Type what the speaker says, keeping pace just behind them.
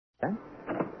Huh?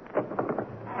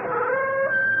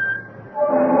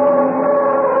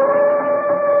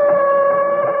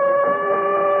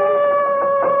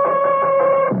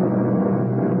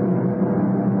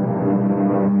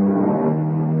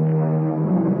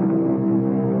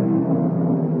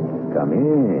 Come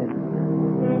in.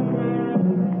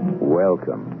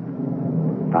 Welcome.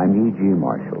 I'm E.G.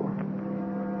 Marshall.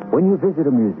 When you visit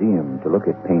a museum to look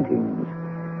at paintings,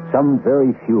 some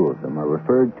very few of them are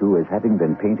referred to as having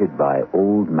been painted by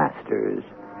old masters.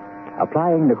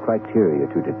 Applying the criteria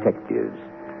to detectives,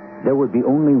 there would be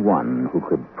only one who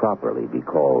could properly be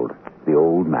called the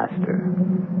old master.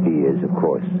 He is, of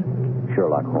course,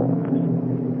 Sherlock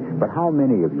Holmes. But how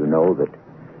many of you know that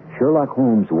Sherlock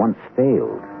Holmes once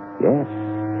failed? Yes,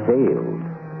 failed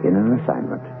in an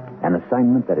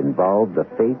assignment that involved the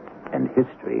fate and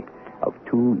history of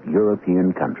two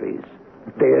European countries.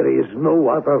 There is no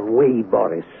other way,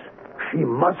 Boris. She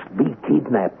must be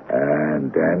kidnapped.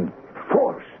 And then?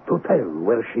 Forced to tell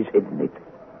where she's hidden it.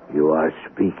 You are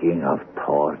speaking of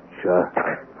torture?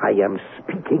 I am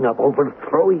speaking of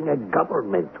overthrowing a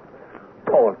government.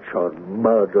 Torture,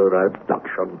 murder,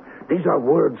 abduction. These are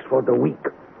words for the weak.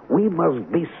 We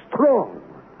must be strong,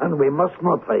 and we must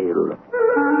not fail.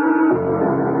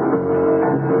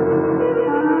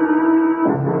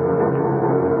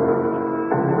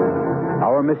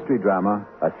 Our mystery drama,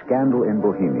 A Scandal in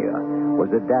Bohemia, was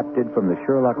adapted from the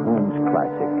Sherlock Holmes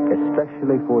classic,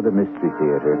 especially for the Mystery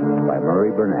Theater by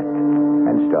Murray Burnett,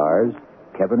 and stars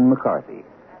Kevin McCarthy.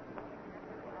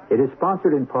 It is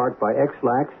sponsored in part by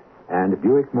X-Lax and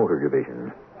Buick Motor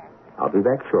Division. I'll be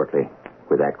back shortly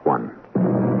with Act One.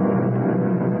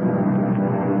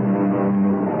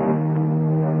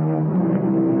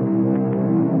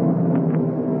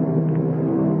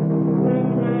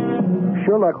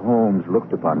 Sherlock Holmes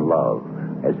looked upon love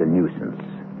as a nuisance,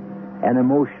 an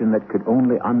emotion that could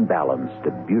only unbalance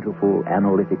the beautiful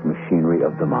analytic machinery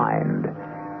of the mind,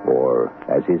 or,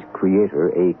 as his creator,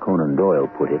 A. Conan Doyle,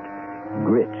 put it,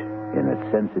 grit in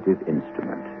a sensitive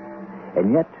instrument.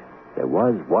 And yet, there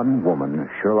was one woman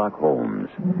Sherlock Holmes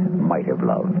might have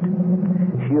loved.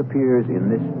 She appears in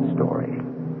this story,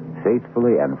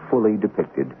 faithfully and fully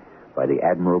depicted by the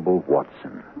admirable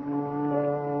Watson.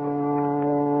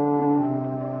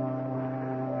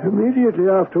 Immediately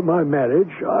after my marriage,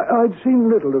 I'd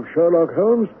seen little of Sherlock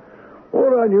Holmes.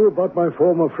 All I knew about my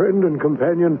former friend and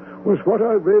companion was what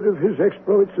I read of his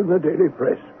exploits in the daily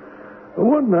press.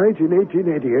 One night in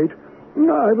 1888,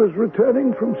 I was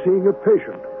returning from seeing a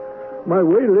patient. My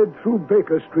way led through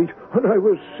Baker Street, and I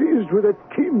was seized with a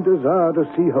keen desire to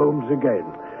see Holmes again.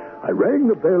 I rang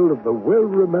the bell of the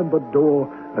well-remembered door,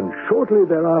 and shortly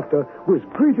thereafter was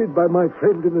greeted by my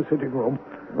friend in the sitting room.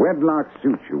 Wedlock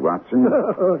suits you, Watson.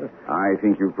 I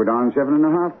think you've put on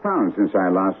 7.5 pounds since I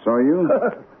last saw you.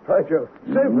 Right, Joe.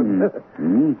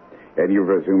 7. And you've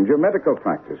resumed your medical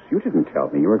practice. You didn't tell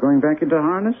me you were going back into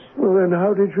harness. Well, then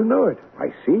how did you know it? I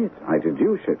see it. I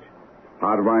deduce it.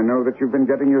 How do I know that you've been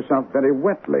getting yourself very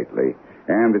wet lately,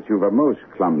 and that you've a most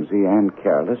clumsy and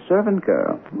careless servant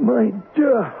girl? My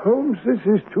dear Holmes, this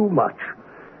is too much.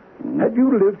 Had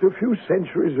you lived a few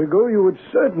centuries ago, you would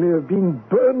certainly have been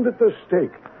burned at the stake.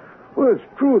 Well, it's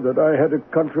true that I had a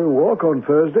country walk on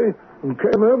Thursday and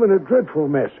came home in a dreadful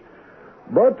mess.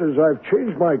 But as I've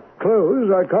changed my clothes,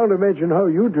 I can't imagine how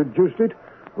you deduced it.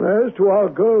 As to our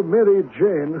girl, Mary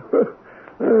Jane,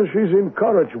 she's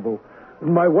incorrigible,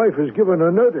 and my wife has given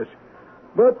her notice.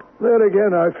 But there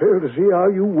again, I fail to see how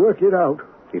you work it out.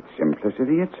 It's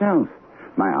simplicity itself.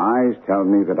 My eyes tell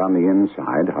me that on the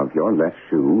inside of your left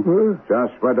shoe,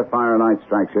 just where the firelight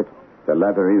strikes it, the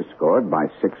leather is scored by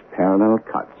 6 parallel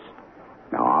cuts.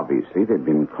 Now, obviously, they've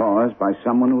been caused by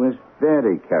someone who has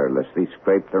very carelessly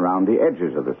scraped around the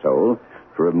edges of the sole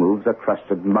to remove the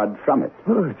crusted mud from it.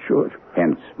 Oh, it should.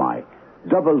 Hence my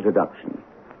double deduction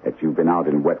that you've been out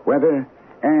in wet weather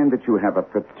and that you have a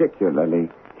particularly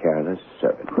careless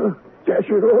servant. Dash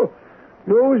it all.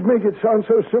 You always make it sound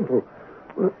so simple.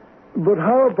 But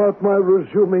how about my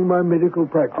resuming my medical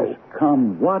practice? Oh,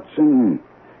 come, Watson.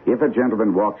 If a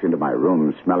gentleman walks into my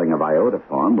room smelling of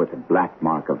iodoform with a black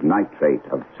mark of nitrate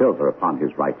of silver upon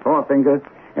his right forefinger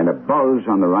and a bulge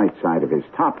on the right side of his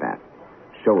top hat,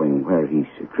 showing where he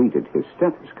secreted his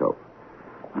stethoscope,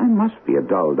 I must be a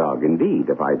dull dog indeed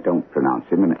if I don't pronounce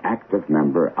him an active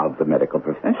member of the medical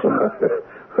profession.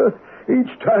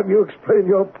 Each time you explain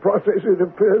your process, it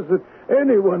appears that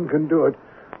anyone can do it.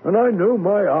 And I know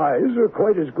my eyes are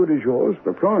quite as good as yours.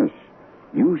 Of course.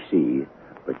 You see,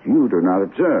 but you do not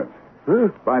observe. Huh?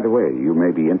 By the way, you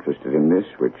may be interested in this,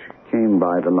 which came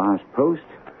by the last post.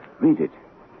 Read it.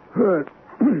 Right.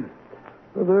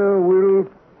 There will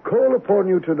call upon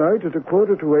you tonight at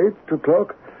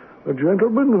 7:45 a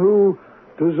gentleman who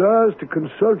desires to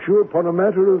consult you upon a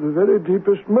matter of the very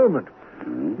deepest moment.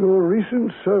 Your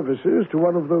recent services to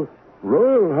one of the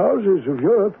royal houses of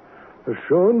Europe have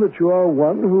shown that you are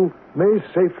one who may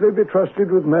safely be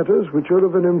trusted with matters which are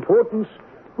of an importance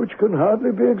which can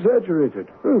hardly be exaggerated.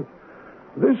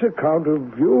 This account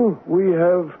of you we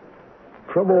have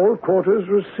from all quarters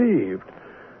received.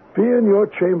 Be in your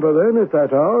chamber then at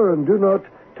that hour, and do not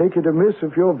take it amiss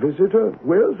if your visitor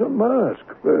wears a mask.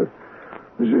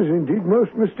 This is indeed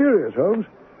most mysterious, Holmes.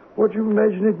 What do you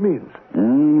imagine it means?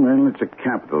 Well, it's a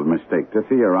capital mistake to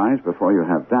theorize before you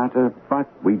have data, but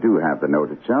we do have the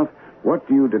note itself. What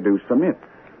do you deduce from it?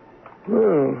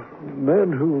 Well, the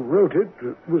man who wrote it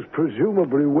was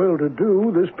presumably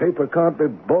well-to-do. This paper can't be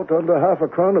bought under ½ a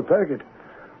crown a packet.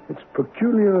 It's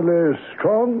peculiarly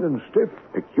strong and stiff.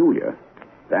 Peculiar?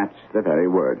 That's the very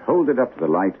word. Hold it up to the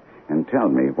light and tell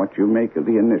me what you make of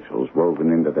the initials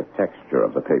woven into the texture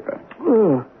of the paper.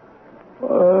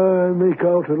 I make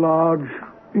out a large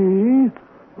E,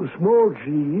 a small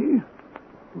G,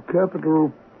 a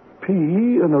capital P,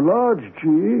 and a large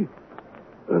G,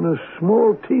 and a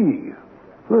small T.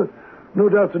 No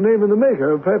doubt the name of the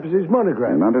maker, perhaps his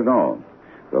monogram. Not at all.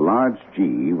 The large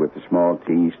G with the small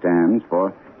T stands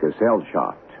for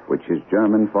Gesellschaft, which is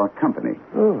German for company.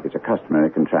 It's a customary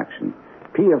contraction.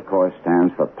 P, of course,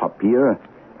 stands for Papier.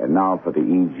 And now for the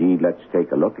EG, let's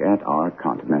take a look at our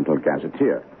Continental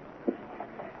Gazetteer.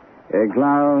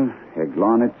 Eglau,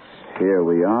 Eglonitz, here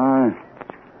we are.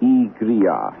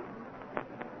 Igria.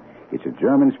 It's a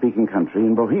German-speaking country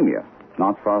in Bohemia,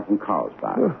 not far from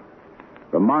Carlsbad.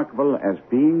 Remarkable as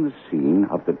being the scene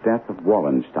of the death of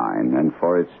Wallenstein and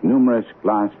for its numerous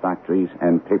glass factories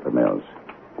and paper mills.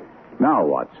 Now,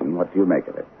 Watson, what do you make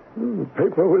of it? The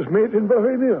paper was made in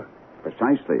Bohemia.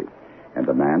 Precisely. And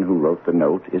the man who wrote the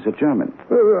note is a German.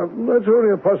 That's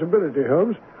only a possibility,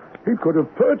 Holmes. He could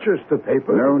have purchased the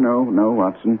paper. No,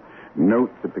 Watson.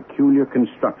 Note the peculiar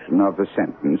construction of the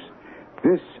sentence.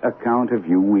 This account of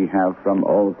you we have from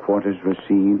all quarters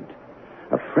received.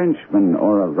 A Frenchman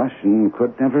or a Russian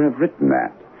could never have written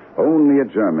that. Only a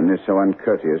German is so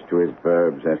uncourteous to his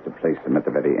verbs as to place them at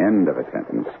the very end of a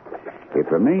sentence.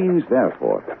 It remains,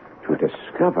 therefore, to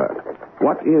discover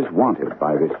what is wanted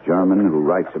by this German who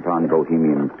writes upon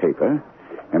Bohemian paper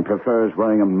and prefers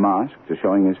wearing a mask to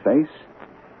showing his face.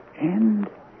 And,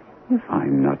 if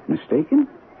I'm not mistaken,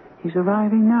 he's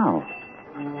arriving now.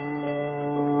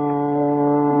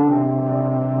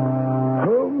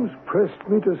 Holmes pressed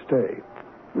me to stay.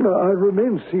 I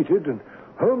remained seated, and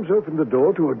Holmes opened the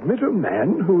door to admit a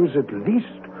man who was at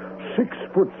least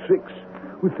 6'6",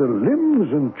 with the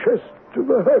limbs and chest of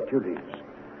a Hercules.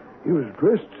 He was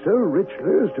dressed so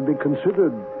richly as to be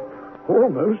considered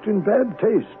almost in bad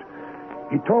taste.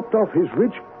 He topped off his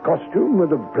rich costume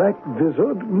with a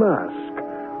black-visored mask,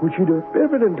 which he'd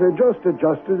evidently just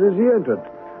adjusted as he entered.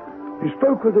 He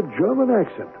spoke with a German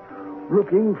accent,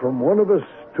 looking from one of us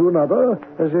to another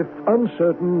as if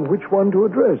uncertain which one to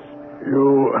address.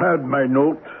 You had my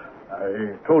note.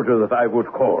 I told you that I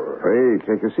would call. Pray,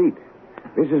 take a seat.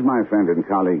 This is my friend and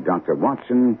colleague, Dr.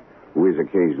 Watson, who is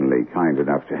occasionally kind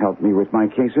enough to help me with my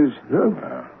cases.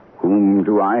 Whom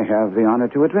do I have the honor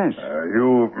to address?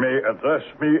 You may address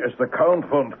me as the Count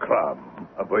von Kram,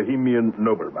 a Bohemian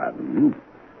nobleman.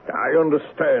 I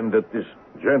understand that this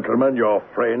gentleman, your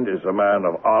friend, is a man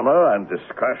of honor and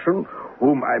discretion,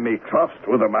 whom I may trust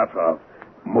with a matter of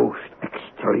most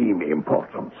extreme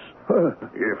importance.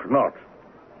 If not,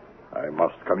 I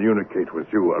must communicate with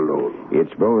you alone.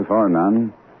 It's both or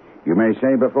none. You may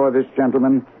say before this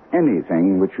gentleman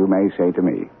anything which you may say to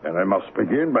me. And I must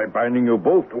begin by binding you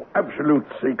both to absolute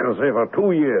secrecy for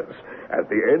 2 years. At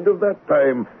the end of that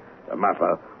time, the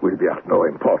matter will be of no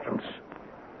importance.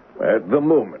 At the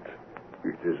moment,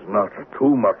 it is not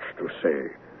too much to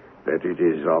say that it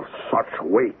is of such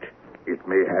weight it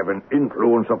may have an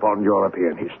influence upon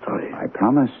European history. I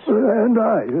promise. And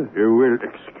I. You will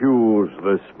excuse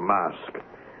this mask.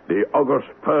 The august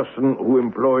person who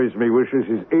employs me wishes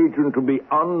his agent to be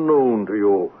unknown to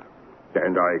you.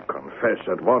 And I confess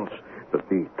at once that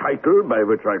the title by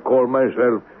which I call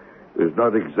myself is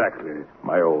not exactly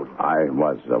my own. I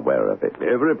was aware of it.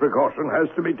 Every precaution has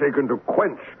to be taken to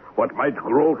quench what might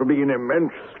grow to be an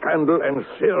immense scandal and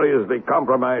seriously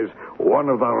compromise one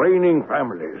of the reigning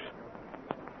families.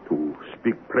 To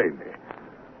speak plainly,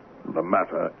 the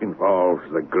matter involves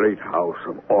the great house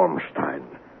of Ormstein,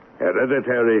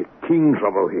 hereditary kings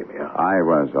of Bohemia. I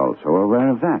was also aware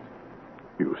of that.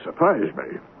 You surprise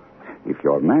me. If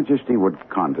your majesty would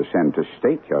condescend to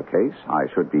state your case, I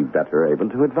should be better able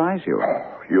to advise you.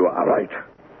 You are right.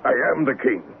 I am the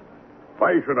king.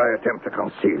 Why should I attempt to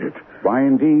conceal it? Why,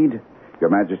 indeed? Your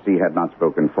Majesty had not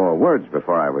spoken 4 words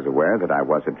before I was aware that I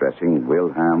was addressing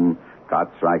Wilhelm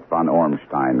Gottsreich von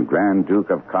Ormstein, Grand Duke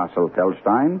of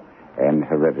Kassel-Telstein and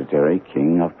hereditary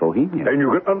King of Bohemia. Then you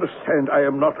can understand I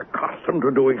am not accustomed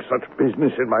to doing such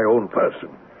business in my own person.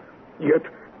 Yet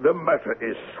the matter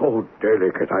is so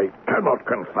delicate I cannot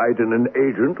confide in an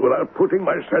agent without putting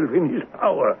myself in his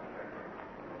power.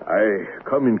 I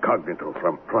come incognito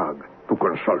from Prague to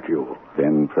consult you.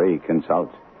 Then pray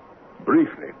consult.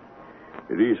 Briefly,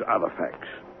 these are the facts.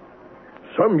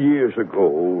 Some years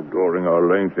ago, during our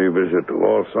lengthy visit to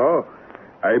Warsaw,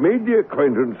 I made the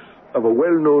acquaintance of a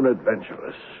well-known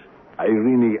adventuress,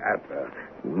 Irene Adler.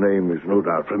 Name is no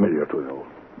doubt familiar to you.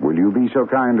 Will you be so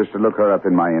kind as to look her up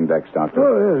in my index, Doctor?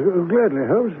 Oh, yes, gladly,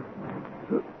 Holmes.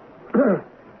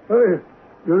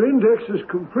 Your index is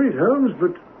complete, Holmes,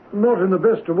 but not in the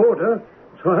best of order,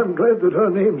 so I'm glad that her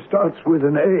name starts with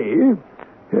an A.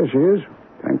 Here she is.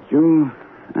 Thank you.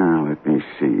 Now, let me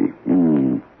see.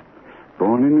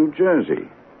 Born in New Jersey,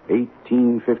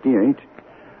 1858.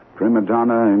 Prima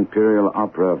donna, Imperial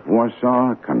Opera of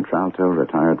Warsaw, contralto,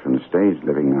 retired from the stage,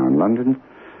 living now in London.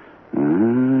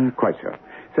 Quite so.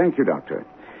 Thank you, Doctor.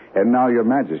 And now Your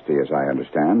Majesty, as I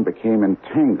understand, became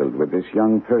entangled with this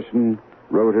young person,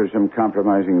 wrote her some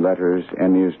compromising letters,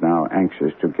 and is now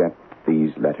anxious to get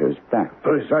these letters back.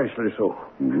 Precisely so.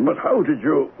 But how did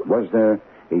you... Was there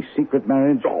a secret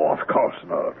marriage? Oh, of course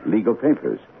not. Legal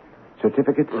papers?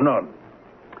 Certificates? None.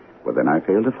 Well, then I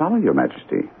fail to follow, Your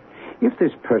Majesty. If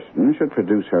this person should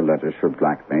produce her letters for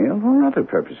blackmail or other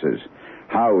purposes,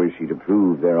 how is she to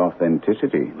prove their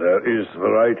authenticity? There is the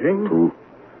writing. Proof.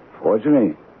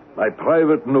 Forgery. My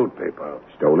private notepaper.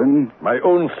 Stolen. My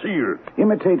own seal.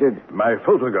 Imitated. My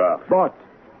photograph. Bought.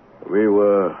 We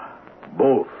were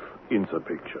both in the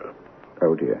picture.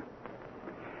 Oh, dear.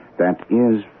 That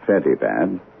is very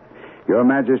bad. Your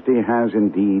Majesty has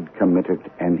indeed committed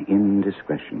an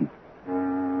indiscretion.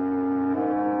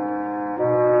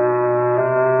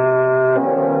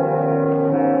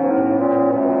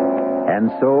 And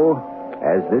so,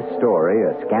 as this story,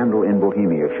 A Scandal in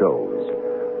Bohemia, shows,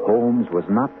 Holmes was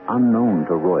not unknown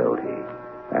to royalty,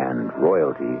 and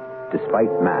royalty,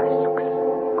 despite masks,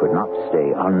 could not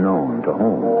stay unknown to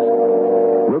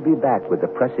Holmes. We'll be back with the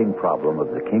pressing problem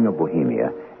of the King of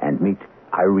Bohemia and meet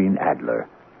Irene Adler,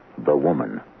 the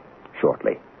woman,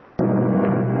 shortly.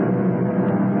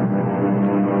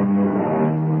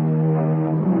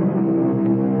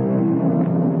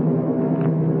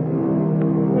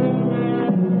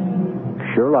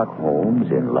 Sherlock Holmes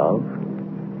in love?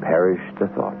 Perished the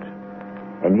thought.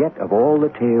 And yet, of all the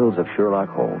tales of Sherlock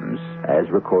Holmes, as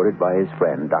recorded by his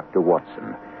friend Dr.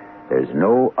 Watson, there's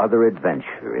no other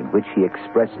adventure in which he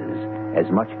expresses as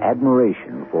much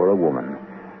admiration for a woman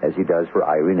as he does for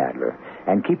Irene Adler.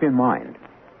 And keep in mind,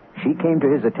 she came to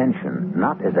his attention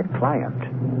not as a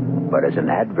client, but as an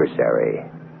adversary.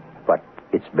 But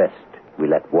it's best we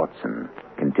let Watson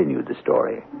continue the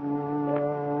story.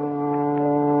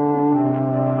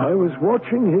 I was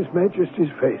watching His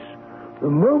Majesty's face. The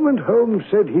moment Holmes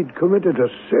said he'd committed a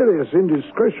serious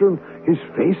indiscretion, his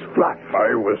face flushed.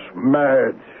 I was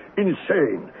mad,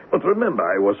 insane. But remember,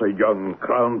 I was a young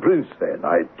crown prince then.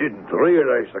 I didn't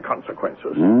realize the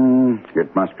consequences.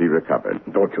 It must be recovered.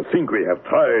 Don't you think we have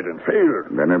tried and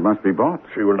failed? Then it must be bought.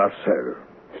 She will not sell.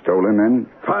 Stolen, then?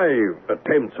 5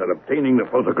 attempts at obtaining the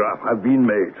photograph have been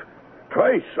made.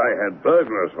 Twice I had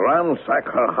burglars ransack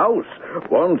her house.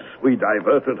 Once we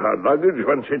diverted her luggage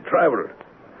when she traveled.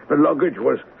 The luggage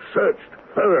was searched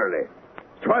thoroughly.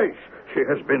 Twice she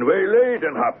has been waylaid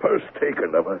and her purse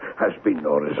taken. There has been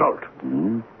no result.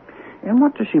 And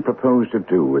what does she propose to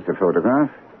do with the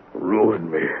photograph? Ruin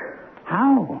me.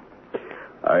 How?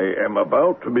 I am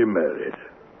about to be married.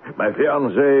 My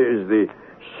fiancée is the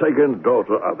second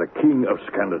daughter of the King of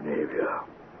Scandinavia.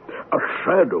 A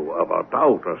shadow of a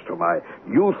doubt as to my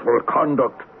youthful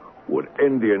conduct would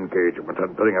end the engagement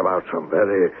and bring about some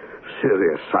very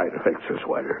serious side effects as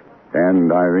well.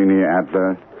 And Irene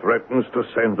Adler? Threatens to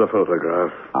send the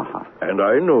photograph. And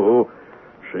I know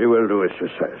she will do as she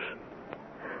says.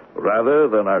 Rather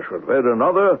than I should wed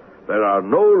another, there are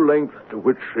no lengths to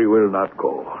which she will not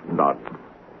go. None.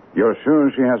 You're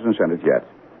sure she hasn't sent it yet?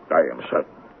 I am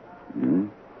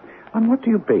certain. On what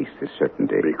do you base this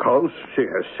certainty? Because she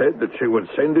has said that she would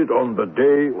send it on the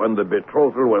day when the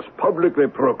betrothal was publicly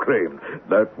proclaimed.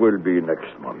 That will be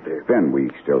next Monday. Then we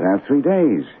still have 3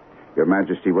 days. Your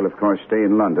Majesty will, of course, stay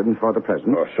in London for the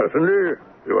present. Oh, certainly.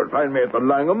 You will find me at the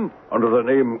Langham under the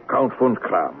name Count von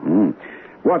Kram.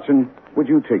 Watson, would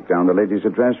you take down the lady's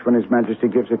address when His Majesty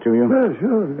gives it to you?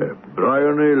 Sure.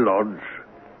 Bryony Lodge,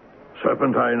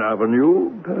 Serpentine Avenue,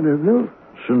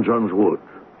 St. John's Wood.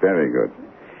 Very good.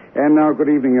 And now, good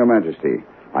evening, Your Majesty.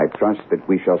 I trust that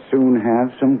we shall soon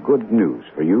have some good news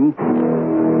for you.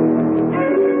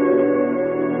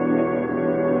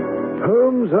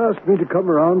 Holmes asked me to come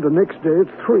around the next day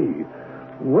at 3.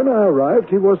 When I arrived,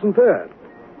 he wasn't there.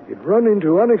 He'd run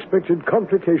into unexpected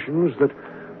complications that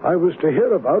I was to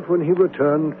hear about when he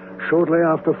returned shortly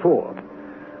after 4.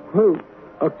 Well,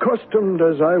 accustomed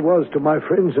as I was to my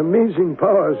friend's amazing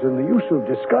powers in the use of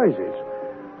disguises,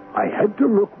 I had to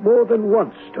look more than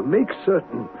once to make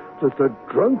certain that the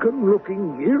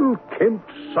drunken-looking,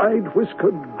 ill-kempt,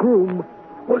 side-whiskered groom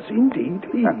was indeed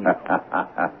he.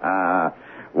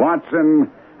 Watson,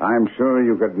 I'm sure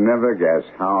you could never guess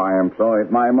how I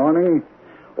employed my morning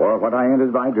or what I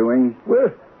ended by doing.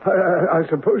 Well, I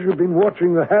suppose you've been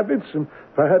watching the habits and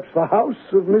perhaps the house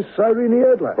of Miss Irene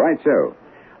Adler. Right so.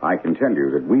 I can tell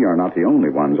you that we are not the only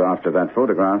ones after that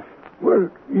photograph. Well,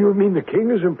 you mean the king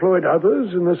has employed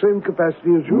others in the same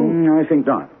capacity as you? I think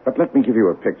not. But let me give you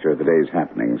a picture of the day's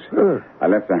happenings. I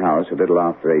left the house a little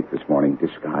after 8 this morning,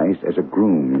 disguised as a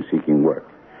groom seeking work.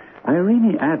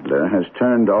 Irene Adler has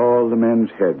turned all the men's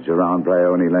heads around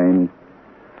Briony Lane.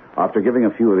 After giving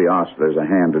a few of the ostlers a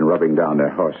hand in rubbing down their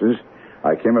horses,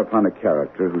 I came upon a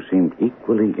character who seemed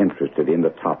equally interested in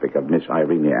the topic of Miss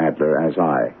Irene Adler as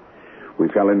I. We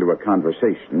fell into a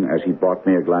conversation as he bought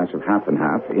me a glass of half and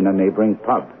half in a neighboring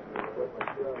pub.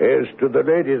 Here's to the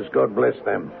ladies, God bless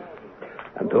them.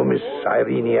 And to Miss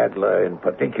Irene Adler in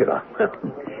particular.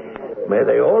 May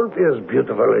they all be as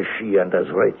beautiful as she and as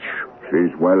rich.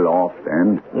 She's well off,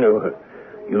 then. No,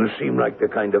 you seem like the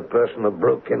kind of person a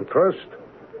bloke can trust.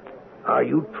 Are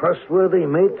you trustworthy,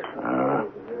 mate?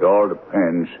 It all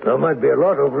depends. There might be a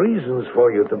lot of reasons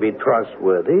for you to be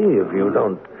trustworthy if you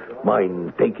don't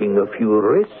mind taking a few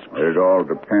risks. It all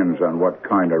depends on what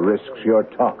kind of risks you're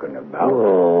talking about.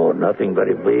 Oh, nothing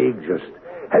very big. Just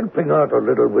helping out a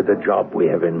little with the job we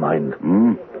have in mind.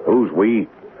 Who's we?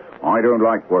 I don't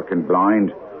like working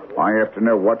blind. I have to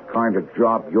know what kind of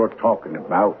job you're talking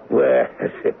about. Well,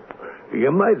 you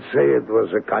might say it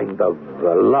was a kind of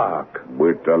a lark.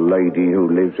 With the lady who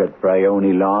lives at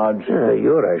Briony Lodge?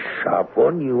 You're a sharp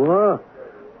one, you are.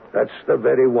 That's the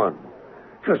very one.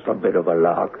 Just a bit of a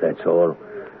lark, that's all.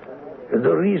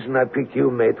 The reason I picked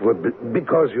you, mate, was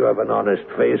because you have an honest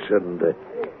face and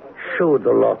showed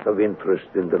a lot of interest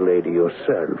in the lady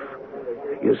yourself.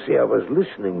 You see, I was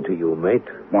listening to you, mate.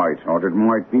 I thought it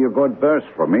might be a good verse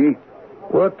for me.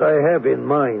 What I have in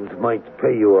mind might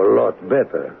pay you a lot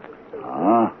better.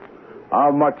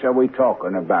 How much are we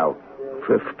talking about?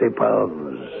 £50.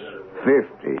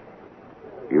 50?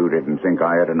 You didn't think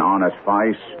I had an honest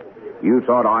face? You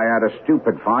thought I had a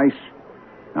stupid face?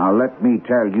 Now, let me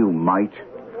tell you, mate,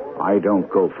 I don't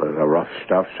go for the rough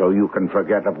stuff, so you can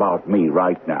forget about me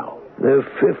right now. The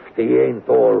 50 ain't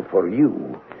all for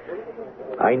you.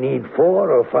 I need 4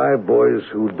 or 5 boys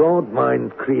who don't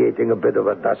mind creating a bit of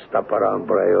a dust-up around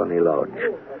Briony Lodge.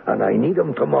 And I need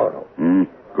them tomorrow.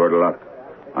 Good luck.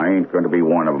 I ain't going to be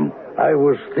one of them. I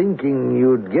was thinking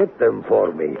you'd get them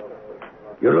for me.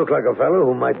 You look like a fellow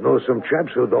who might know some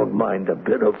chaps who don't mind a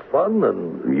bit of fun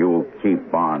and... You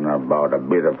keep on about a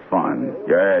bit of fun.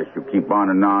 Yes, you keep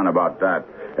on and on about that.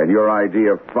 And your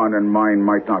idea of fun and mine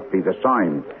might not be the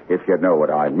same, if you know what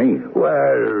I mean.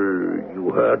 Well,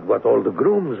 you heard what all the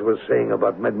grooms were saying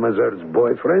about Mademoiselle's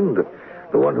boyfriend,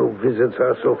 the one who visits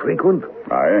her so frequent.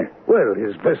 Aye? Well,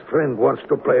 his best friend wants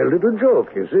to play a little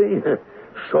joke, you see.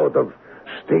 Sort of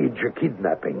stage a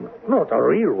kidnapping. Not a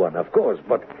real one, of course,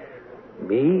 but...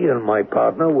 me and my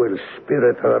partner will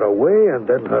spirit her away, and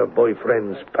then her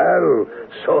boyfriend's pal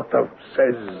sort of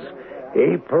says,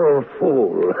 April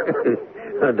Fool.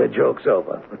 And the joke's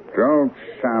over. Don't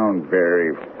sound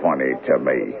very funny to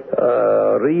me.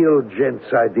 A real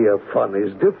gent's idea of fun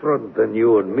is different than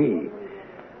you and me.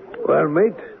 Well,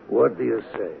 mate, what do you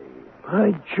say?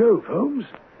 By Jove, Holmes.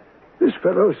 This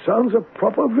fellow sounds a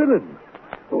proper villain.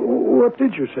 What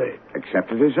did you say?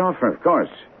 Accepted his offer, of course.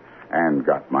 And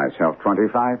got myself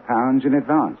 £25 in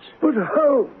advance. But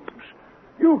Holmes,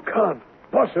 you can't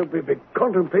possibly be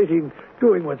contemplating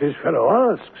doing what this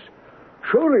fellow asks.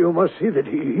 Surely you must see that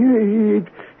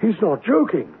he's not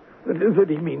joking. That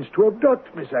he means to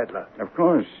abduct Miss Adler. Of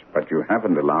course, but you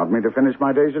haven't allowed me to finish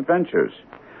my day's adventures.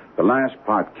 The last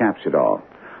part caps it all.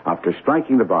 After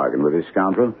striking the bargain with this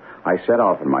scoundrel, I set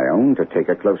off on my own to take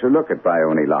a closer look at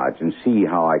Briony Lodge and see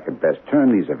how I could best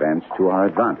turn these events to our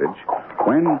advantage,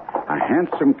 when a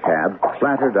handsome cab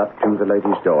clattered up to the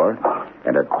lady's door,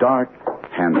 and a dark,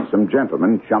 handsome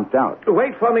gentleman jumped out.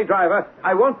 Wait for me, driver.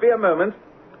 I won't be a moment.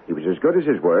 He was as good as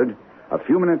his word. A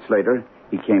few minutes later,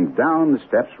 He came down the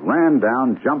steps, ran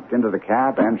down, jumped into the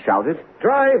cab, and shouted,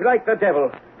 "Drive like the devil.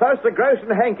 First to Grouse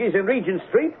and Hankey's in Regent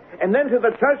Street, and then to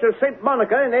the Church of St.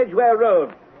 Monica in Edgware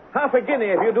Road. Half a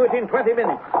guinea if you do it in 20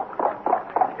 minutes.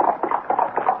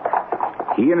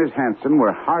 He and his hansom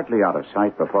were hardly out of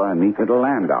sight before a neat little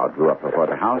landau drew up before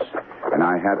the house, and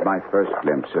I had my first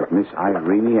glimpse of Miss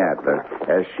Irene Adler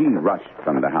as she rushed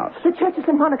from the house. The Church of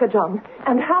St. Monica, John,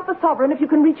 and half a sovereign if you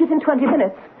can reach it in 20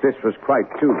 minutes. This was quite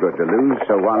too good to lose,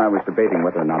 so while I was debating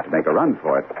whether or not to make a run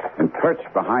for it, and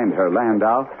perched behind her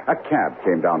landau, a cab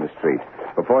came down the street.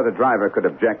 Before the driver could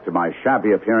object to my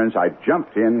shabby appearance, I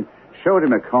jumped in, showed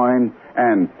him a coin,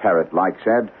 and parrot-like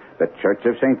said, "The Church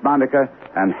of St. Monica,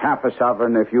 and half a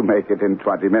sovereign if you make it in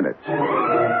 20 minutes.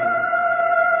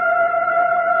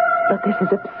 But this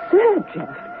is absurd,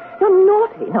 Jeff. You're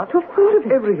naughty not to have thought of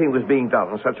it. Everything was being done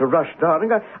in such a rush,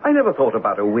 darling. I never thought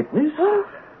about a witness. Oh,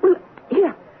 well,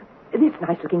 here. This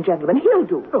nice-looking gentleman, he'll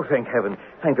do. Oh, thank heaven.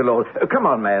 Thank the Lord. Come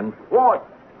on, man. What?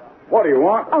 What do you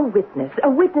want? A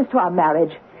witness to our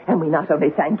marriage. And we not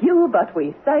only thank you, but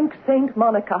we thank St.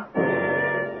 Monica.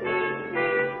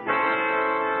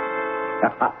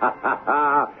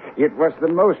 It was the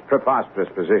most preposterous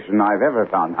position I've ever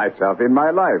found myself in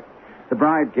my life. The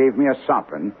bride gave me a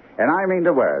sovereign, and I mean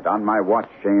to wear it on my watch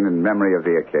chain in memory of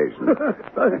the occasion.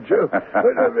 By Jove.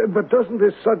 But doesn't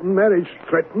this sudden marriage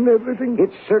threaten everything?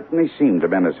 It certainly seemed to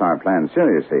menace our plans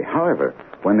seriously. However,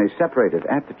 when they separated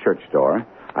at the church door,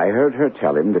 I heard her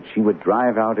tell him that she would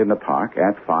drive out in the park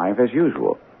at 5 as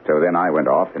usual. So then I went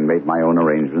off and made my own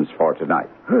arrangements for tonight.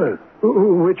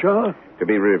 Which are? To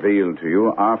be revealed to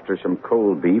you after some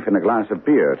cold beef and a glass of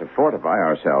beer to fortify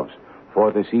ourselves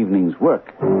for this evening's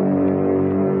work.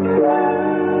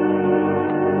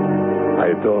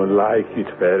 I don't like it,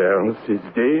 Ferenc. It's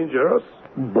dangerous.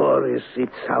 Boris,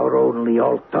 it's our only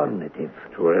alternative.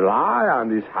 To rely on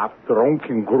this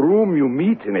half-drunken groom you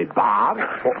meet in a bar?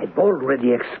 I've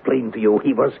already explained to you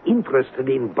he was interested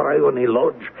in Bryony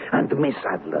Lodge and Miss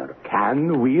Adler.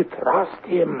 Can we trust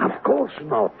him? Of course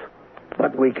not.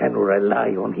 But we can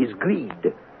rely on his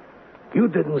greed. You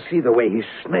didn't see the way he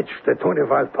snatched the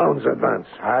 25 pounds advance.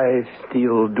 I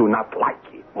still do not like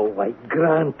it. Oh, I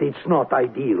grant it's not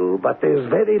ideal, but there's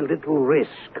very little risk.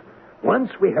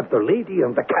 Once we have the lady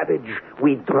and the carriage,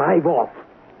 we drive off.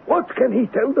 What can he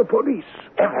tell the police?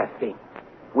 Everything.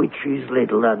 Which is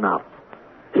little enough.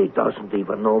 He doesn't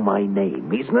even know my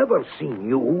name. He's never seen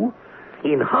you.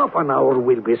 In half an hour,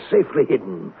 we'll be safely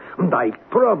hidden. And I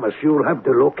promise you'll have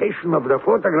the location of the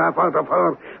photograph out of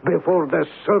her before the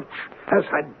search has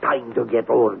had time to get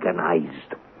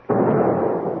organized.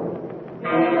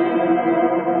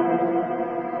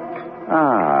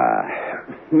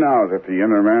 Now that the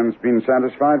inner man's been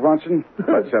satisfied, Watson,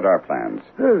 let's set our plans.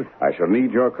 I shall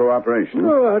need your cooperation.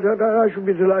 No, I should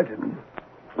be delighted.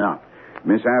 Now,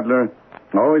 Miss Adler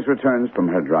always returns from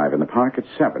her drive in the park at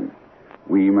 7.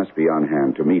 We must be on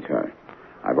hand to meet her.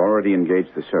 I've already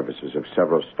engaged the services of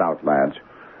several stout lads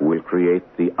who will create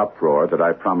the uproar that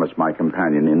I promised my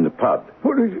companion in the pub.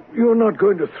 What, you're not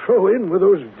going to throw in with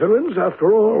those villains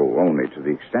after all? Oh, only to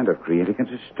the extent of creating a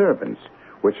disturbance,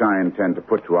 which I intend to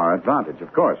put to our advantage,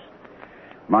 of course.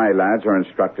 My lads are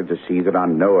instructed to see that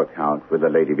on no account will the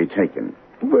lady be taken.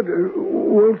 But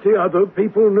won't the other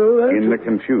people know that? In the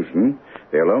confusion,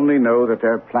 they'll only know that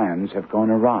their plans have gone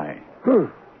awry. Huh.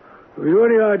 Have you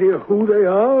any idea who they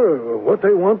are or what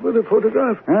they want with the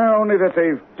photograph? Only that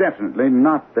they've definitely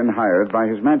not been hired by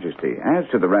His Majesty. As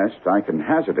to the rest, I can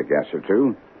hazard a guess or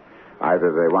two.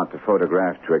 Either they want the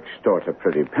photograph to extort a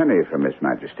pretty penny from His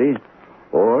Majesty,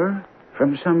 or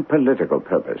from some political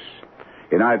purpose.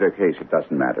 In either case, it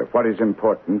doesn't matter. What is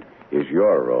important is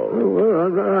your role. Oh,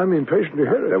 well, I'm impatient to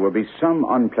hear it. There will be some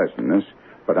unpleasantness,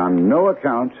 but on no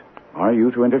account are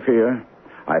you to interfere.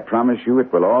 I promise you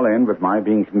it will all end with my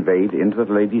being conveyed into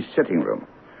the lady's sitting room.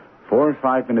 4 or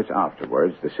 5 minutes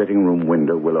afterwards, the sitting room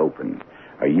window will open.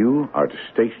 You are to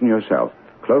station yourself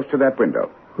close to that window.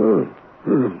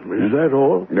 Is that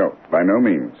all? No, by no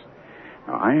means.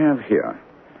 Now, I have here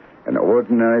an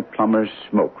ordinary plumber's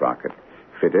smoke rocket,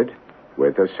 fitted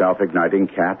with a self-igniting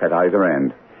cap at either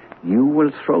end. You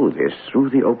will throw this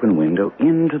through the open window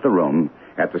into the room,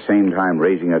 at the same time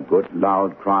raising a good,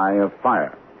 loud cry of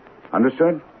fire.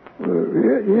 Understood?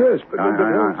 Yes, but...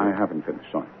 I haven't finished,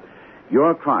 sorry.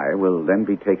 Your cry will then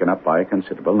be taken up by a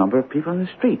considerable number of people in the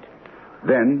street.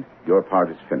 Then your part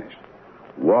is finished.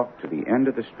 Walk to the end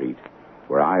of the street,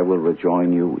 where I will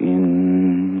rejoin you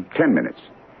in 10 minutes.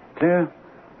 Clear?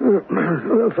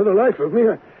 For the life of me,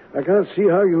 I can't see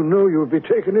how you know you'll be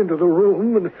taken into the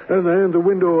room and the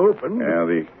window open.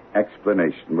 The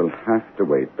explanation will have to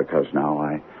wait, because now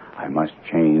I I must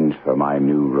change for my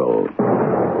new role.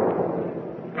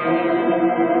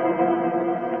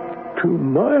 To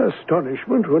my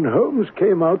astonishment, when Holmes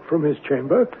came out from his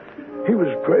chamber, he was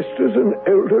dressed as an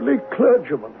elderly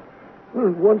clergyman.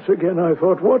 And once again I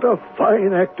thought, what a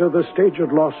fine actor the stage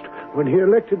had lost when he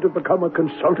elected to become a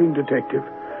consulting detective.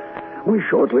 We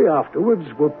shortly afterwards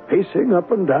were pacing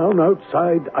up and down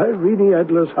outside Irene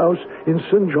Adler's house in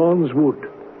St. John's Wood.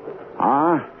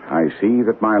 Ah, I see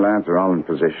that my lads are all in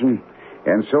position.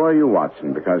 And so are you,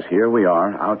 Watson, because here we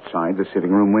are outside the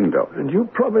sitting room window. And you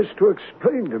promised to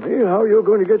explain to me how you're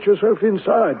going to get yourself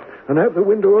inside and have the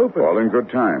window open. All in good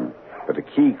time. But the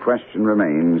key question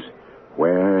remains,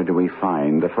 where do we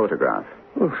find the photograph?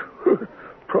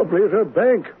 Probably at her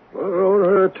bank or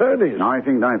her attorney's. No, I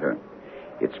think neither.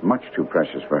 It's much too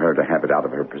precious for her to have it out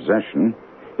of her possession.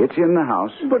 It's in the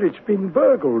house. But it's been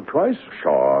burgled twice.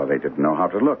 Sure, they didn't know how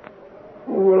to look.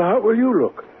 Well, how will you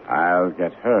look? I'll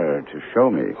get her to show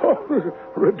me. Oh,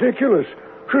 ridiculous.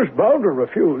 She's bound to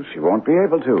refuse. She won't be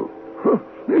able to.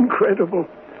 Incredible.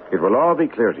 It will all be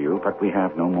clear to you, but we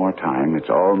have no more time. It's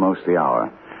almost the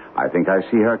hour. I think I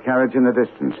see her carriage in the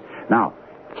distance. Now,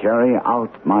 carry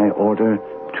out my order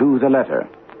to the letter.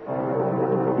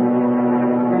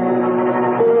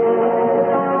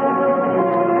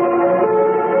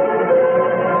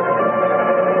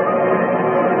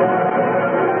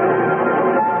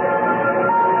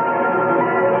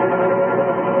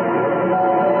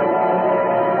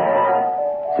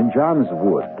 St. John's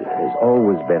Wood has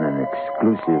always been an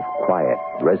exclusive, quiet,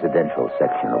 residential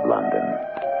section of London.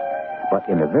 But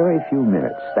in a very few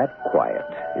minutes, that quiet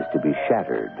is to be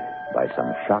shattered by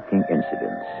some shocking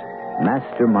incidents,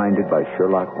 masterminded by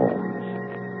Sherlock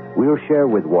Holmes. We'll share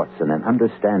with Watson an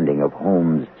understanding of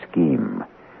Holmes' scheme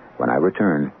when I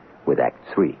return with Act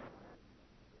 3.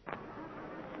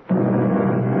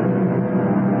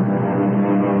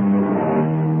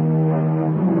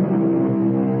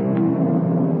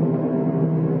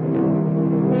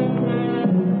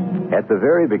 At the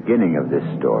very beginning of this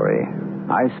story,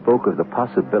 I spoke of the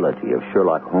possibility of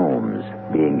Sherlock Holmes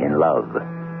being in love.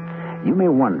 You may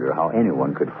wonder how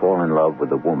anyone could fall in love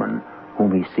with a woman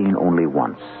whom he's seen only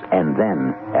once, and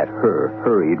then at her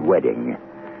hurried wedding.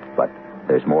 But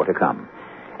there's more to come.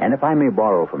 And if I may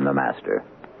borrow from the master,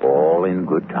 all in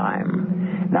good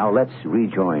time. Now let's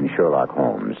rejoin Sherlock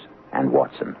Holmes and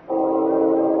Watson.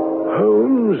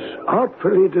 Holmes,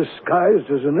 artfully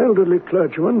disguised as an elderly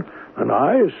clergyman, and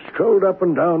I strolled up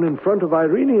and down in front of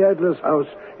Irene Adler's house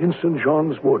in St.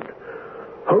 John's Wood.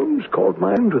 Holmes called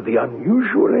my mind to the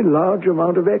unusually large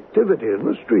amount of activity in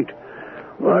the street.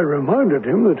 I reminded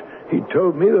him that he'd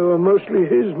told me they were mostly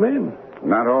his men.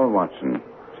 Not all, Watson.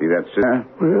 See that scissor?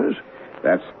 Yes?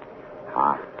 That's...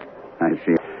 Ah, I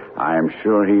see. I am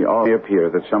sure he already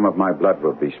appeared that some of my blood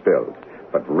will be spilled.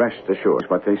 But rest assured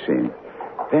what they seem.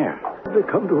 There. They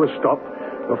come to a stop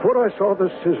before I saw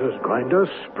the scissors grinder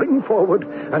spring forward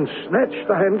and snatch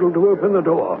the handle to open the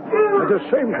door. At the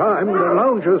same time, the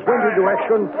loungers went into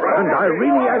action, and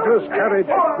Irene Adler's carriage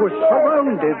was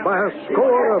surrounded by a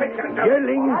score of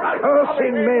yelling,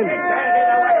 cursing men.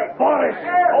 Boris!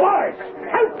 Boris!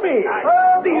 Help me!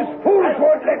 These fools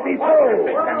won't let me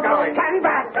through! Stand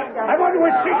back! I want to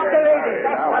assist the lady!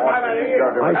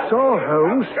 I saw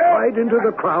Holmes stride into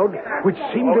the crowd, which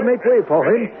seemed to make way for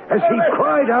him, as he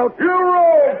cried out, You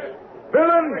rogues!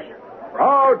 Villains!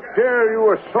 How dare you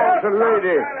assault a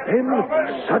lady? Then,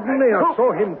 suddenly, I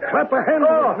saw him clap a hand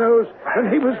on his nose, and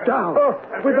he was down,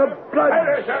 with a blood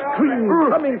stream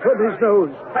coming from his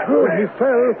nose. When he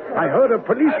fell, I heard a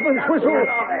policeman's whistle,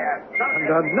 and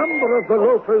a number of the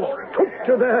loafers took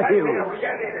to their heels.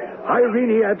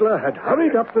 Irene Adler had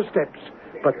hurried up the steps,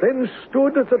 but then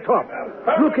stood at the top.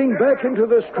 Looking back into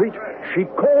the street, she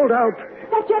called out,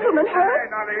 That gentleman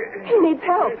hurt? He needs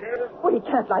help. Well, he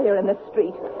can't lie here in the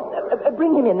street.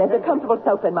 Bring him in. There's a comfortable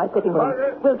sofa in my sitting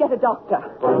room. We'll get a doctor.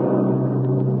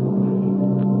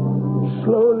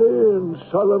 Slowly and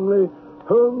solemnly,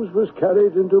 Holmes was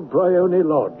carried into Briony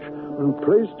Lodge and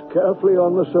placed carefully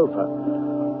on the sofa.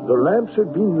 The lamps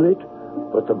had been lit,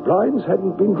 but the blinds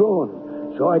hadn't been drawn,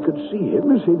 so I could see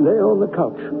him as he lay on the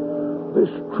couch. This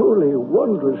truly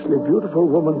wondrously beautiful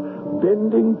woman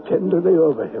bending tenderly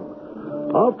over him.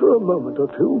 After a moment or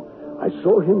two, I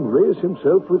saw him raise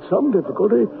himself with some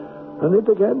difficulty, and they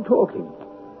began talking.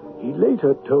 He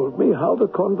later told me how the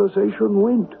conversation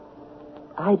went.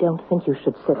 I don't think you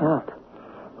should sit up.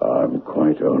 I'm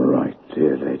quite all right,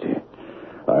 dear lady.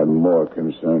 I'm more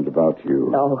concerned about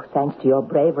you. Oh, thanks to your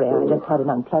bravery, I just had an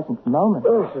unpleasant moment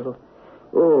or two.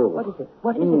 Oh. What is it?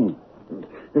 What is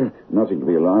it? Nothing to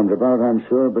be alarmed about, I'm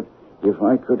sure, but if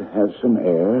I could have some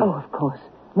air... Oh, of course.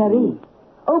 Marie.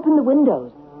 Open the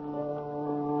windows.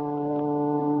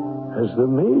 As the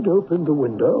maid opened the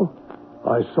window,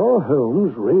 I saw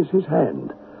Holmes raise his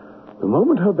hand. The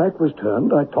moment her back was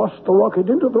turned, I tossed the locket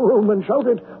into the room and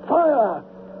shouted, "Fire!"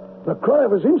 The cry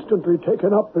was instantly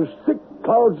taken up as thick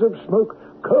clouds of smoke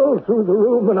curled through the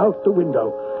room and out the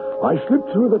window. I slipped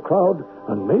through the crowd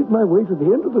and made my way to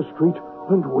the end of the street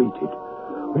and waited.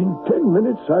 In 10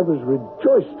 minutes, I was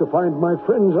rejoiced to find my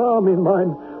friend's arm in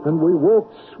mine, and we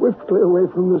walked swiftly away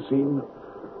from the scene.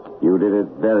 You did it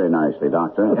very nicely,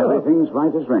 Doctor. Everything's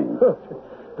right as rain.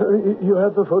 You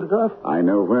have the photograph? I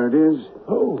know where it is.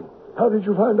 Oh, how did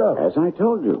you find out? As I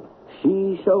told you,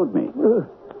 she showed me.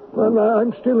 Well,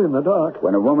 I'm still in the dark.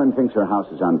 When a woman thinks her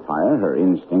house is on fire, her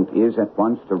instinct is at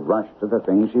once to rush to the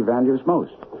thing she values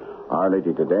most. Our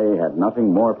lady today had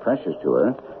nothing more precious to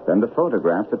her than the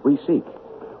photograph that we seek.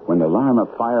 When the alarm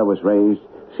of fire was raised,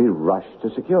 she rushed to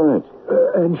secure it.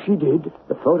 And she did?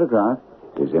 The photograph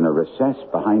is in a recess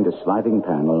behind a sliding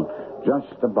panel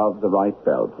just above the right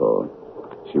bell pull.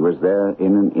 She was there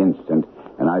in an instant,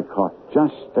 and I caught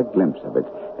just a glimpse of it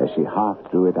as she half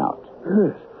drew it out.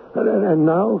 Yes. And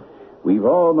now? We've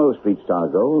almost reached our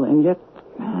goal, and yet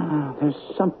there's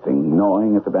something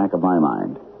gnawing at the back of my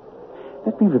mind.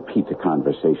 Let me repeat the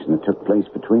conversation that took place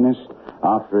between us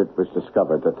after it was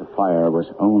discovered that the fire was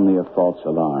only a false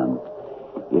alarm.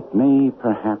 It may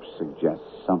perhaps suggest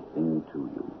something to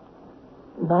you.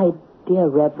 My dear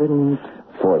Reverend...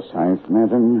 Forsyth,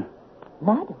 madam.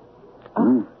 Madam?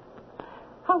 Oh.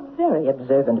 How very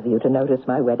observant of you to notice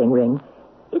my wedding ring.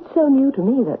 It's so new to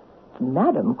me that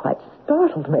Madam quite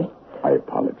startled me. I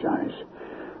apologize.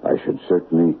 I should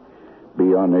certainly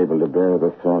be unable to bear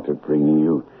the thought of bringing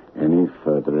you any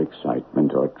further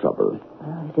excitement or trouble.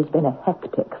 It has been a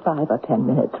hectic 5 or 10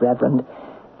 minutes, Reverend,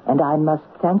 and I must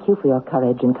thank you for your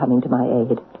courage in coming to my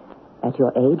aid. At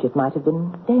your age, it might have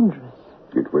been dangerous.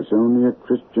 It was only a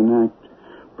Christian act,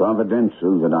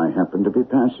 providential, that I happened to be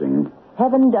passing.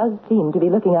 Heaven does seem to be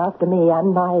looking after me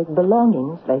and my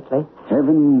belongings lately.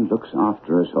 Heaven looks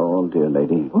after us all, dear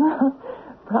lady.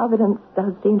 Providence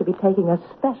does seem to be taking a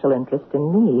special interest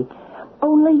in me.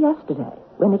 Only yesterday,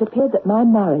 when it appeared that my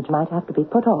marriage might have to be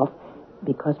put off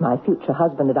because my future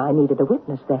husband and I needed a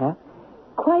witness there,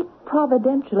 quite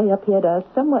providentially appeared a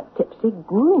somewhat tipsy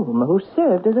groom who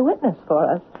served as a witness for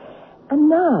us. And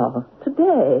now,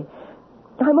 today,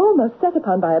 I'm almost set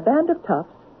upon by a band of toughs,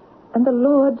 and the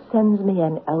Lord sends me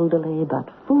an elderly but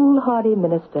foolhardy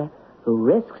minister who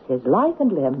risks his life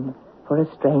and limb for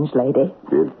a strange lady.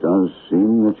 It does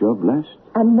seem that you're blessed.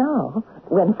 And now,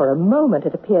 when for a moment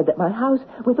it appeared that my house,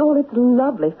 with all its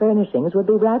lovely furnishings, would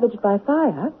be ravaged by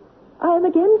fire, I am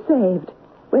again saved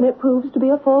when it proves to be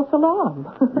a false alarm.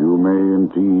 You may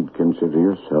indeed consider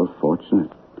yourself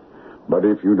fortunate. But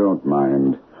if you don't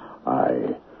mind,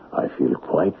 I feel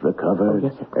quite recovered. Oh,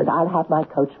 yes, of course. I'll have my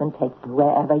coachman take you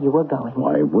wherever you were going.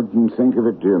 I wouldn't think of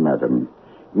it, dear madam.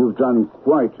 You've done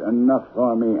quite enough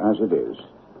for me as it is.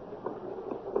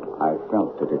 I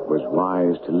felt that it was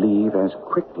wise to leave as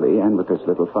quickly and with as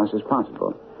little fuss as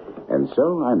possible. And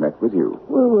so I met with you.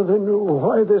 Well, then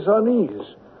why this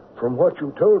unease? From what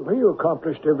you told me, you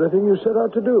accomplished everything you set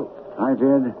out to do. I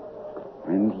did.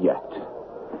 And yet...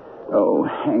 Oh,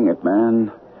 hang it,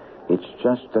 man. It's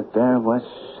just that there was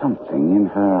something in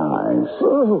her eyes.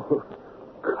 Oh,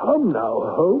 come now,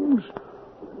 Holmes.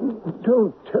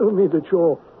 Don't tell me that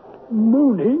you're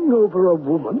mooning over a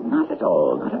woman. Not at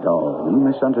all, not at all. You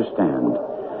misunderstand.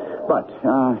 But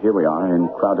here we are in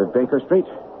crowded Baker Street.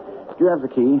 Do you have the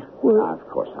key? Well, of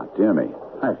course not. Dear me.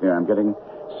 I fear I'm getting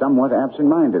somewhat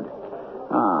absent-minded.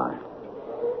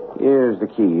 Here's the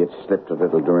key. It slipped a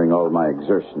little during all my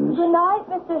exertions. Good night,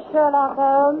 Mr. Sherlock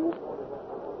Holmes.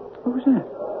 What was that?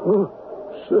 Oh,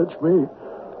 search me.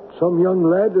 Some young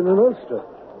lad in an ulster.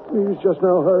 He's just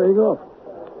now hurrying off.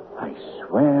 I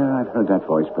swear I've heard that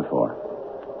voice before.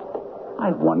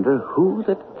 I wonder who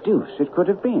the deuce it could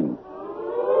have been.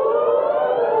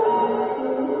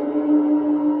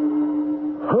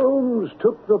 Holmes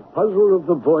took the puzzle of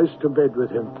the voice to bed with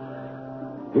him.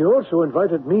 He also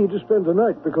invited me to spend the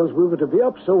night because we were to be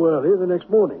up so early the next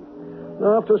morning.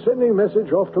 After sending a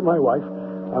message off to my wife,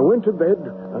 I went to bed,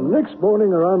 and next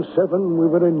morning around 7, we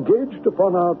were engaged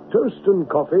upon our toast and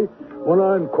coffee when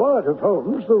I inquired of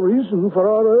Holmes the reason for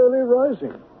our early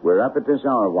rising. We're up at this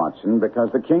hour, Watson,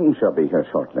 because the king shall be here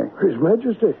shortly. His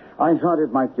Majesty. I thought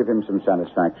it might give him some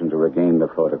satisfaction to regain the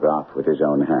photograph with his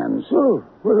own hands. Oh,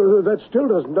 well, that still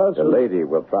doesn't answer. The lady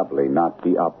will probably not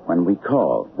be up when we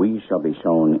call. We shall be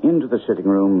shown into the sitting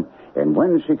room, and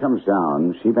when she comes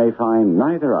down, she may find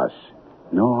neither us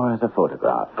nor the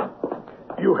photograph.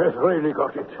 You have really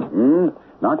got it.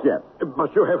 Not yet.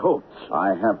 But you have hopes.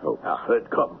 I have hopes. Then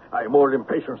come. I am all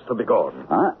impatience to be gone.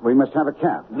 We must have a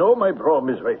cab. No, my brougham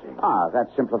is waiting. That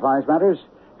simplifies matters.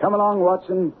 Come along,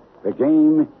 Watson. The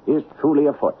game is truly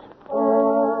afoot.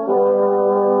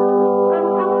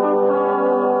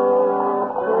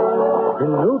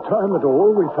 In no time at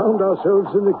all, we found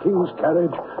ourselves in the king's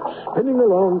carriage, spinning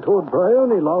along toward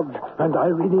Bryony Lodge and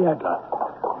Irene Adler.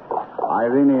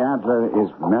 Irene Adler is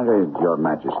married, Your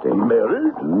Majesty.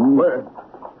 Married? When?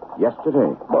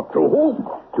 Yesterday. But to whom?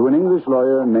 To an English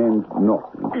lawyer named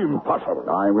Norton. Impossible.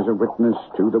 I was a witness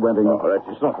to the wedding. Oh, that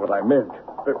is not what I meant.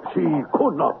 She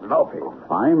could not love him.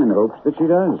 I'm in hopes that she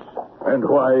does. And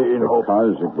why in hopes?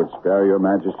 Because it would spare Your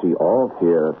Majesty all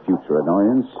fear of future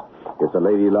annoyance. If the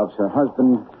lady loves her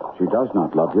husband, she does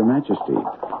not love Your Majesty.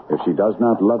 If she does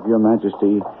not love Your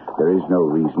Majesty, there is no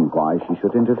reason why she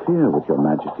should interfere with Your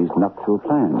Majesty's nuptial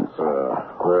plans.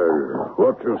 Well,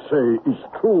 what you say is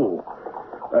true.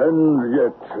 And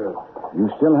yet... you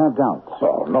still have doubts?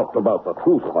 Oh, not about the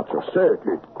truth of what you said.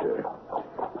 It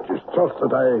is just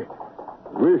that I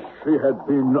wish she had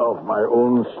been of my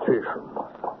own station.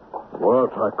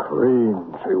 What a queen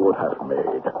she would have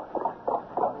made.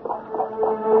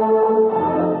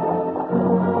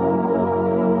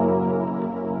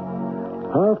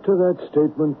 After that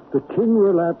statement, the king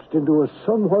relapsed into a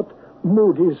somewhat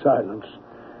moody silence.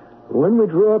 When we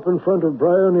drew up in front of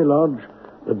Bryony Lodge,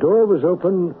 the door was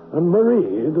open, and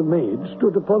Marie, the maid,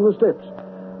 stood upon the steps.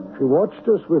 She watched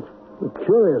us with a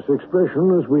curious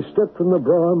expression as we stepped from the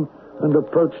brougham and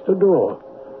approached the door.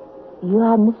 You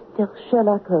are Mr.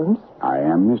 Sherlock Holmes? I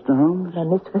am Mr. Holmes. My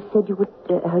mistress said you would,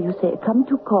 come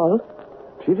to call.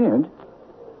 She did?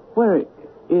 Where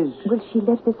is... Well, she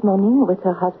left this morning with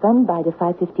her husband by the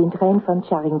 5:15 train from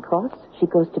Charing Cross. She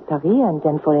goes to Paris and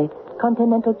then for a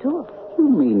continental tour. You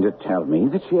mean to tell me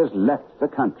that she has left the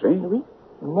country? Oui,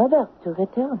 never to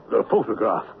return. The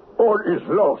photograph. All is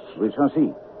lost. We shall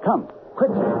see. Come,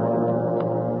 quickly.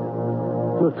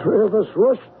 The three of us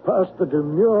rushed past the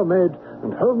demure maid,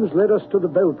 and Holmes led us to the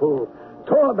bell pull,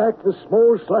 tore back the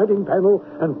small sliding panel,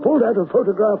 and pulled out a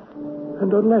photograph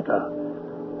and a letter.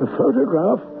 The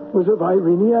photograph was of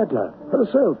Irene Adler,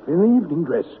 herself in the evening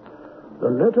dress. The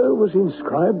letter was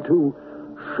inscribed to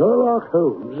Sherlock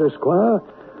Holmes, Esquire,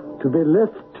 to be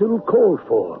left till called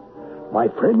for. My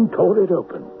friend tore it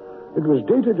open. It was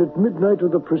dated at midnight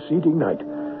of the preceding night.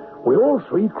 We all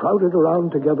three crowded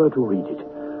around together to read it.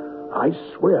 I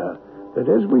swear that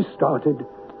as we started,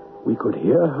 we could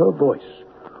hear her voice.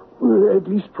 At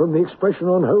least from the expression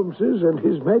on Holmes's and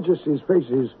His Majesty's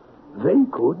faces, they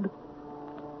could.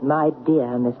 My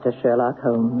dear Mr. Sherlock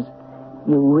Holmes,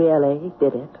 you really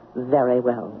did it very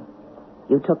well.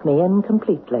 You took me in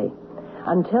completely.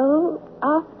 Until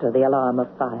after the alarm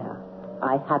of fire,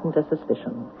 I hadn't a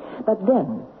suspicion. But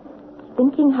then,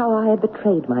 thinking how I had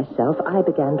betrayed myself, I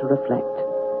began to reflect.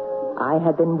 I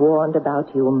had been warned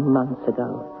about you months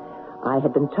ago. I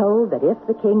had been told that if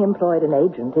the king employed an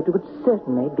agent, it would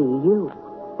certainly be you.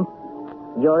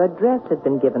 Your address had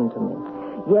been given to me.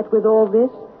 Yet with all this,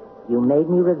 you made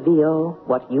me reveal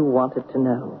what you wanted to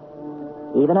know.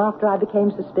 Even after I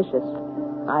became suspicious,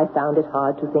 I found it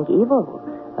hard to think evil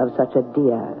of such a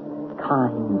dear,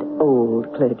 kind,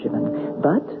 old clergyman.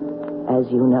 But,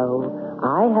 as you know,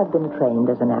 I have been trained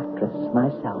as an actress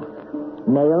myself.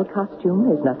 Male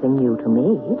costume is nothing new to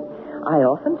me. I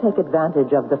often take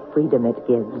advantage of the freedom it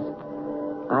gives.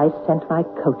 I sent my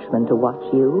coachman to watch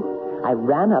you. I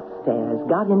ran upstairs,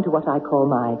 got into what I call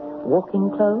my walking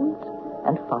clothes,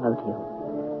 and followed you.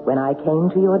 When I came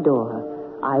to your door,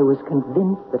 I was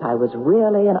convinced that I was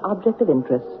really an object of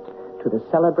interest to the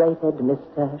celebrated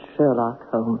Mr. Sherlock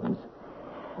Holmes.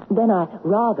 Then I,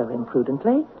 rather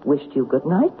imprudently, wished you good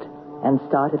night and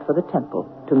started for the temple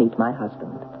to meet my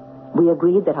husband. We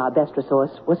agreed that our best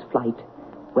resource was flight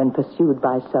when pursued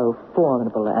by so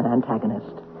formidable an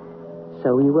antagonist.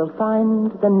 So you will find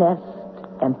the nest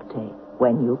empty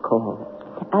when you call.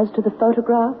 As to the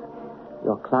photograph,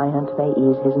 your client may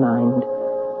ease his mind.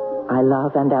 I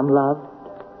love and am loved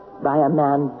by a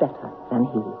man better than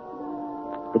he.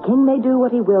 The king may do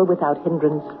what he will without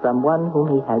hindrance from one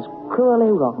whom he has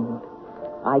cruelly wronged.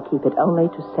 I keep it only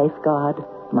to safeguard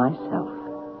myself.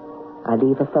 I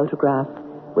leave a photograph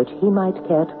which he might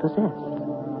care to possess.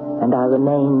 And I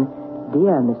remain,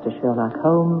 dear Mr. Sherlock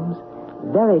Holmes,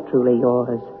 very truly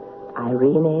yours,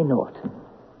 Irene Norton,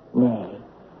 née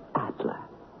Adler.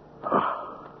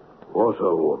 What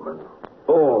a woman.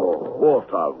 Oh, what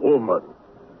a woman.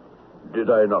 Did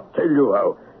I not tell you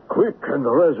how quick and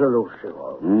resolute she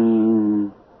was?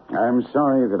 I'm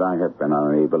sorry that I have been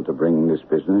unable to bring this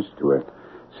business to a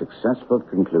successful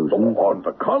conclusion. On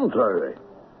the contrary,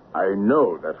 I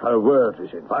know that her word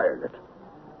is inviolate.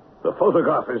 The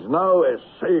photograph is now as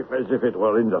safe as if it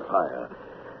were in the fire.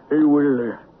 You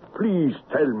will please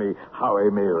tell me how I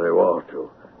may reward you.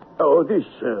 Oh, this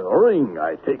ring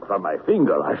I take from my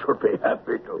finger, I should be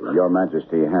happy to. Your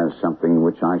Majesty has something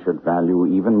which I should value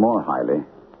even more highly.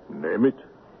 Name it.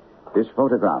 This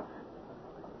photograph.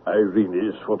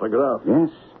 Irene's photograph? Yes.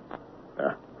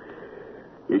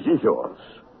 It is yours.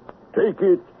 Take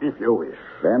it if you wish.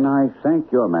 Then I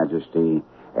thank Your Majesty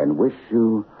and wish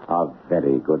you a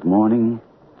very good morning.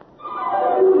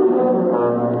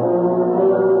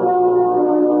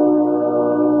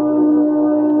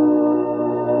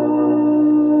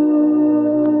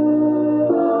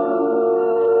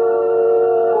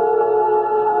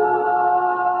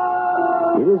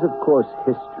 It is, of course,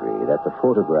 history that the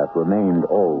photograph remained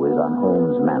always on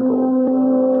Holmes' mantel.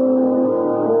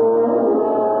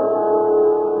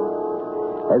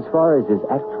 As far as his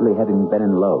actually having been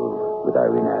in love with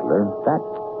Irene Adler, that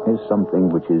is something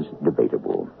which is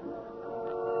debatable.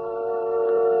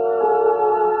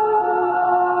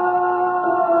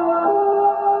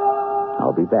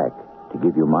 I'll be back to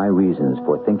give you my reasons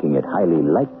for thinking it highly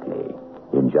likely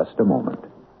in just a moment.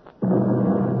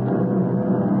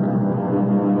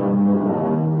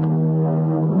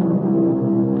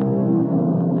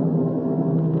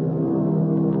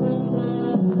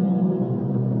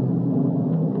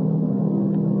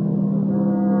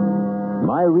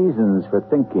 My reasons for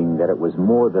thinking that it was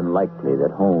more than likely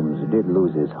that Holmes did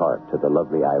lose his heart to the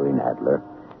lovely Irene Adler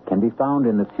can be found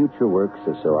in the future works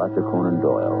of Sir Arthur Conan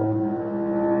Doyle.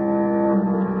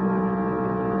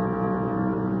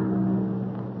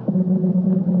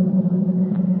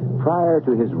 Prior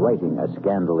to his writing A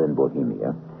Scandal in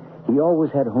Bohemia, he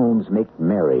always had Holmes make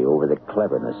merry over the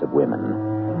cleverness of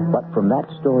women. But from that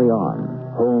story on,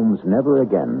 Holmes never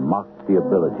again mocked the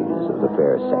abilities of the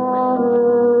fair sex.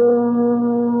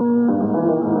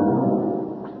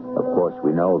 Of course,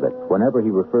 we know that whenever he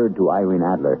referred to Irene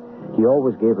Adler, he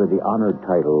always gave her the honored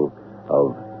title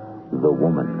of the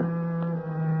woman.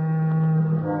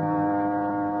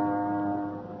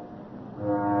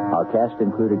 Our cast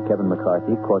included Kevin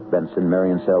McCarthy, Court Benson,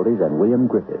 Marion Seldes, and William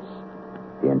Griffiths.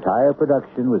 The entire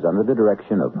production was under the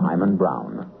direction of Hyman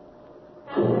Brown.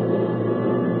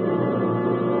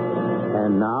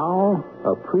 And now,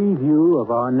 a preview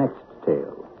of our next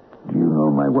tale. Do you know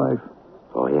my wife?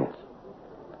 Oh, yes.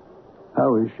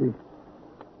 How is she?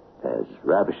 As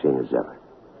ravishing as ever.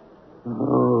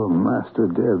 Oh, Master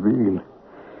Derville.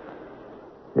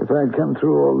 If I'd come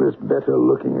through all this better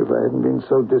looking, if I hadn't been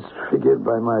so disfigured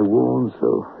by my wounds,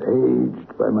 so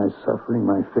aged by my suffering,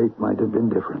 my fate might have been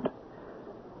different.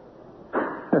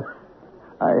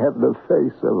 I have the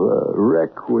face of a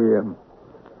requiem.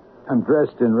 I'm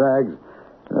dressed in rags,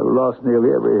 and I've lost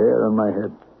nearly every hair on my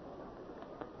head.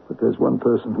 But there's one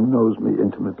person who knows me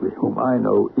intimately, whom I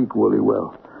know equally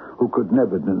well, who could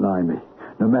never deny me,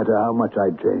 no matter how much I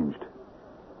changed.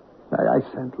 I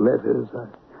sent letters.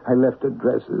 I left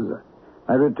addresses.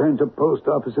 I returned to post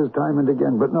offices time and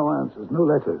again, but no answers, no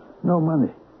letters, no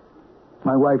money.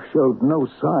 My wife showed no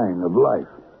sign of life.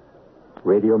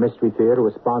 Radio Mystery Theater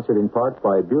was sponsored in part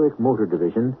by Buick Motor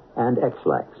Division and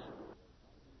X-Lax.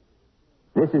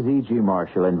 This is E.G.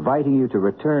 Marshall inviting you to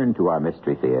return to our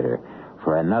Mystery Theater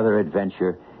for another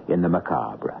adventure in the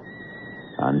macabre.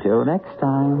 Until next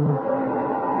time,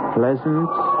 pleasant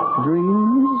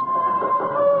dreams.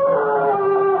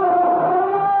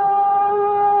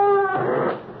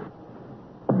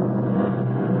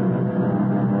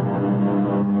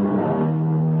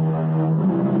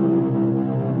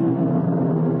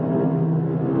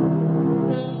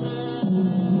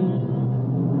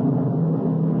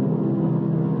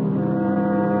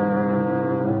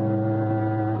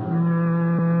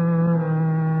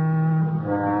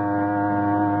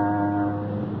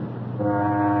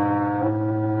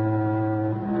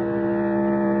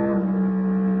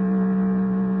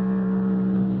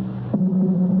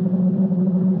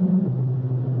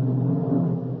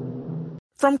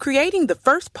 From creating the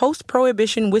first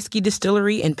post-prohibition whiskey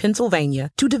distillery in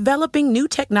Pennsylvania to developing new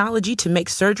technology to make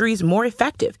surgeries more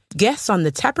effective, guests on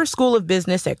the Tepper School of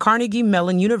Business at Carnegie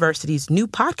Mellon University's new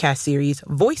podcast series,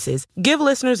 Voices, give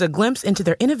listeners a glimpse into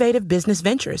their innovative business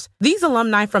ventures. These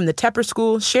alumni from the Tepper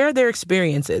School share their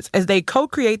experiences as they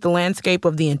co-create the landscape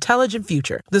of the intelligent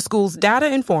future, the school's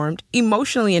data-informed,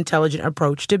 emotionally intelligent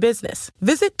approach to business.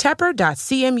 Visit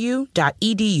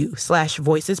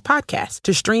tepper.cmu.edu/voices podcast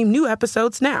to stream new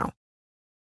episodes now.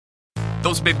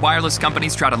 Those big wireless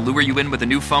companies try to lure you in with a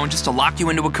new phone just to lock you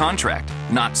into a contract.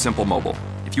 Not Simple Mobile.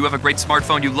 If you have a great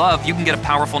smartphone you love, you can get a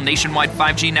powerful nationwide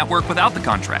 5G network without the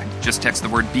contract. Just text the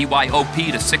word BYOP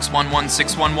to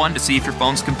 611611 to see if your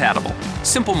phone's compatible.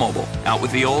 Simple Mobile. Out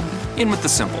with the old, in with the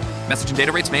simple. Message and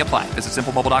data rates may apply. Visit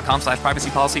simplemobile.com/privacy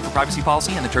policy for privacy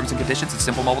policy and the terms and conditions at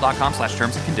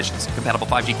simplemobile.com/terms and conditions. Compatible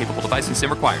 5G capable device and SIM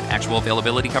required. Actual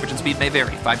availability, coverage, and speed may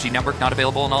vary. 5G network not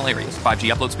available in all areas. 5G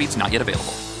upload speeds not yet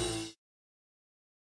available.